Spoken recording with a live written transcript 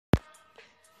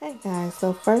Hey guys,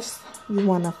 so first you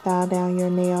want to file down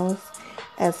your nails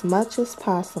as much as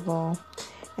possible.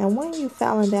 And when you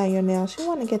filing down your nails, you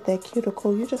want to get that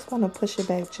cuticle. You just want to push it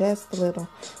back just a little.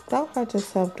 Don't hurt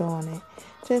yourself doing it.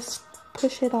 Just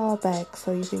push it all back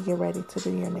so you can get ready to do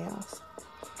your nails.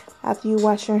 After you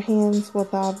wash your hands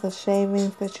with all the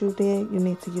shavings that you did, you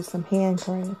need to use some hand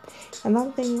cream. And the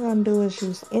only thing you're going to do is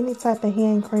use any type of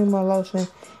hand cream or lotion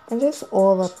and just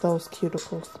oil up those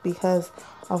cuticles because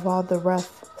of all the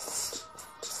rough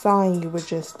sawing you were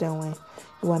just doing.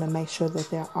 You want to make sure that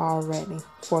they're all ready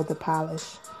for the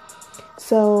polish.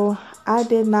 So I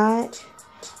did not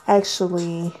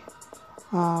actually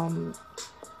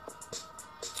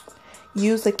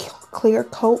use a clear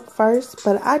coat first,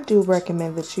 but I do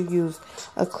recommend that you use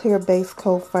a clear base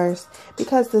coat first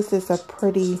because this is a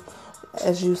pretty,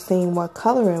 as you've seen what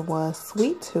color it was,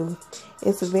 sweet tooth.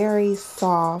 It's very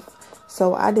soft,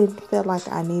 so I didn't feel like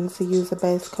I needed to use a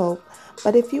base coat.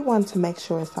 But if you want to make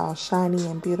sure it's all shiny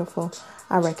and beautiful,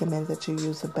 I recommend that you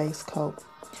use a base coat.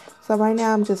 So right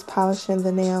now I'm just polishing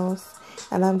the nails,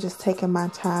 and I'm just taking my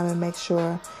time and make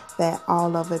sure that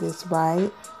all of it is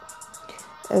right.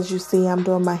 As you see, I'm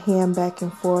doing my hand back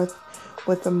and forth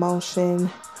with the motion.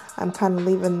 I'm kind of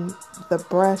leaving the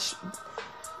brush,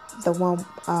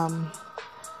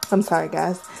 I'm sorry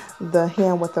guys, the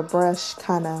hand with the brush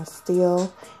kind of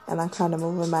still, and I'm kind of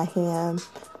moving my hand,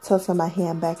 tilting my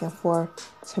hand back and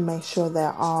forth to make sure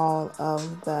that all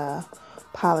of the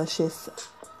polish is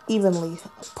evenly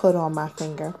put on my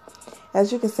finger.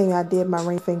 As you can see, I did my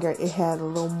ring finger. It had a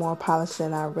little more polish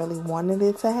than I really wanted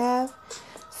it to have.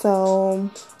 So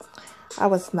I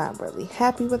was not really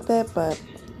happy with that, but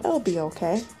it'll be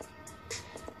okay.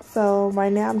 So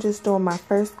right now I'm just doing my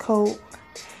first coat.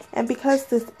 And because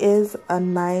this is a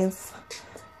nice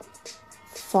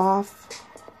soft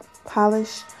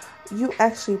polish, you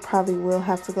actually probably will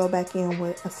have to go back in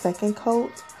with a second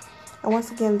coat. And once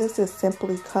again, this is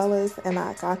Simply Colors, and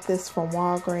I got this from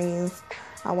Walgreens.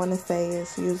 I want to say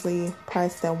it's usually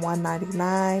priced at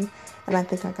 $1.99, and I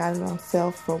think I got it on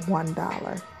sale for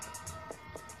 $1.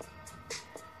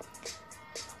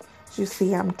 As you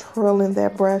see, I'm twirling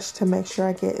that brush to make sure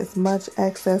I get as much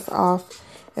excess off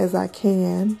as I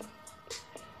can.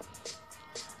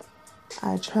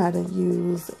 I try to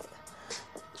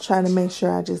make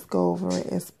sure I just go over it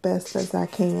as best as I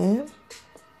can.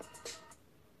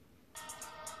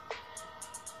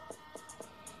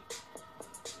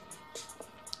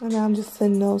 And I'm just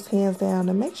sitting those hands down,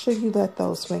 and make sure you let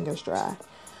those fingers dry.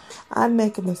 I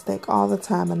make a mistake all the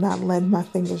time and not letting my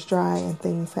fingers dry and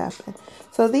things happen.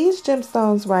 So these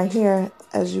gemstones right here,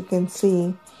 as you can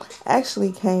see,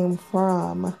 actually came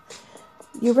from,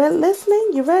 you ready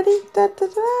listening? You ready? Da, da,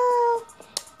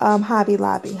 da. Hobby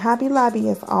Lobby. Hobby Lobby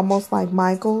is almost like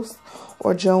Michael's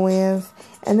or Joann's,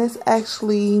 and it's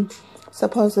actually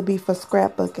supposed to be for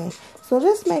scrapbooking. So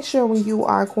just make sure when you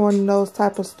are going to those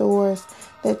type of stores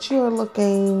that you're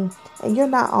looking and you're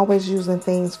not always using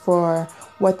things for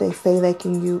what they say they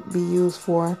can be used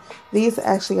for. These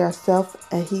actually are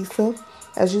self-adhesive.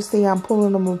 As you see, I'm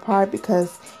pulling them apart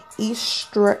because each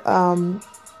strip,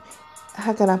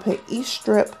 each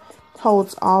strip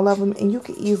holds all of them, and you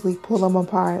can easily pull them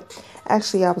apart.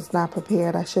 Actually, I was not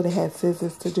prepared. I should have had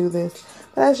scissors to do this.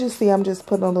 But as you see, I'm just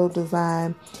putting a little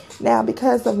design. Now,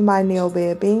 because of my nail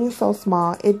bed being so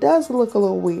small, it does look a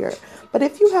little weird. But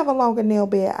if you have a longer nail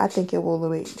bed, I think it will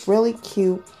look really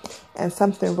cute and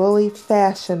something really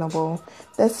fashionable.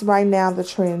 That's right now the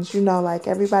trends. You know, like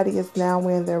everybody is now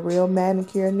wearing their real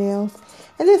manicure nails.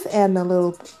 And just adding a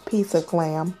little piece of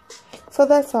glam. So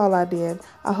that's all I did.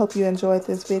 I hope you enjoyed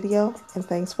this video, and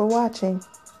thanks for watching.